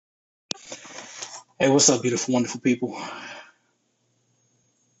Hey, what's up, beautiful, wonderful people?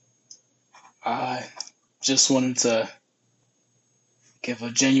 I just wanted to give a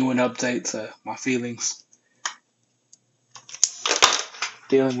genuine update to my feelings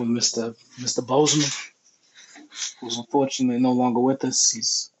dealing with Mr. Bozeman, who's unfortunately no longer with us.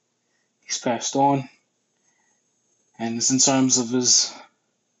 He's passed on, and it's in terms of his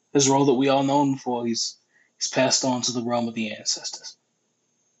role that we all know him for. He's passed on to the realm of the ancestors.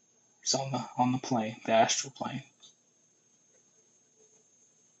 He's on the plane, the astral plane.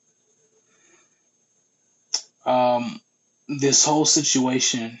 Um, this whole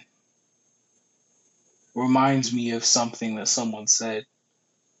situation reminds me of something that someone said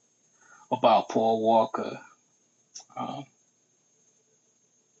about Paul Walker. Um,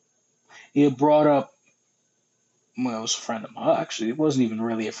 he had brought up, well, it was a friend of mine. Actually, it wasn't even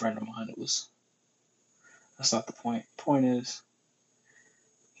really a friend of mine. That's not the point. Point is,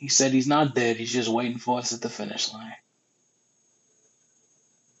 he said he's not dead. He's just waiting for us at the finish line.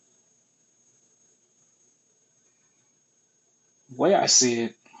 The way I see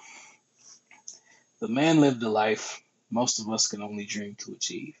it, the man lived a life most of us can only dream to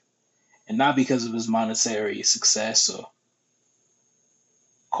achieve. And not because of his monetary success or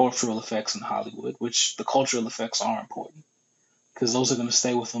cultural effects in Hollywood, which the cultural effects are important, because those are going to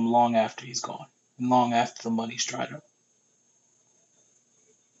stay with him long after he's gone, and long after the money's dried up.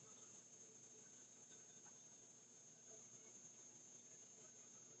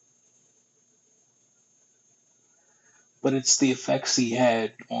 But it's the effects he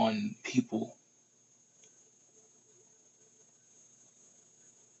had on people,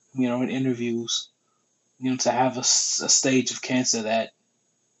 in interviews, to have a stage of cancer that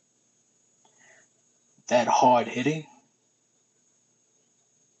hard hitting,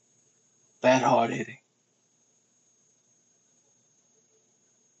 that hard hitting,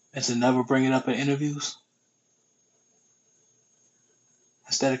 and to never bring it up in interviews,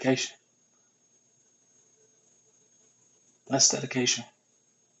 that's dedication. That's dedication.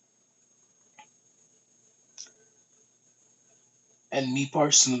 And me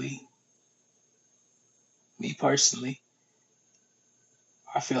personally,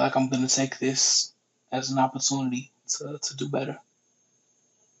 I feel like I'm gonna take this as an opportunity to do better,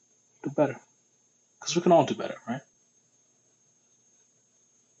 because we can all do better, right?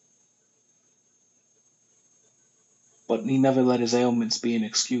 But he never let his ailments be an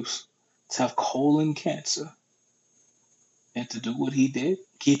excuse to have colon cancer and to do what he did,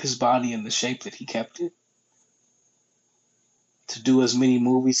 keep his body in the shape that he kept it, to do as many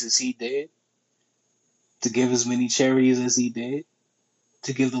movies as he did, to give as many charities as he did,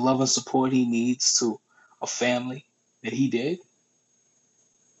 to give the love and support he needs to a family that he did,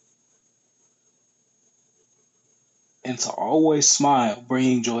 and to always smile,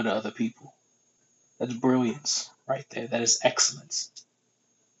 bringing joy to other people. That's brilliance right there. That is excellence.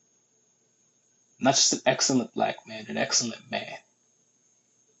 Not just an excellent black man, an excellent man.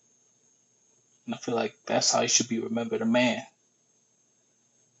 And I feel like that's how he should be remembered, a man.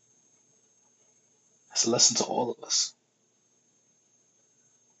 That's a lesson to all of us.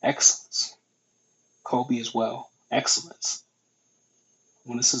 Excellence. Kobe as well. Excellence.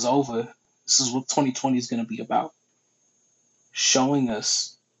 When this is over, this is what 2020 is going to be about. Showing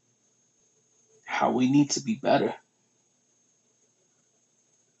us how we need to be better.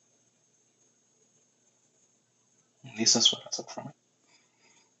 At least that's what I took from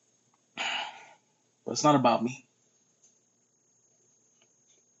it. But it's not about me.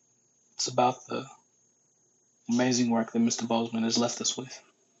 It's about the amazing work that Mr. Bozeman has left us with.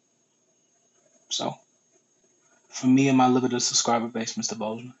 So, for me and my limited subscriber base, Mr.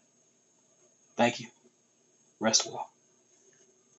 Bozeman, thank you. Rest well.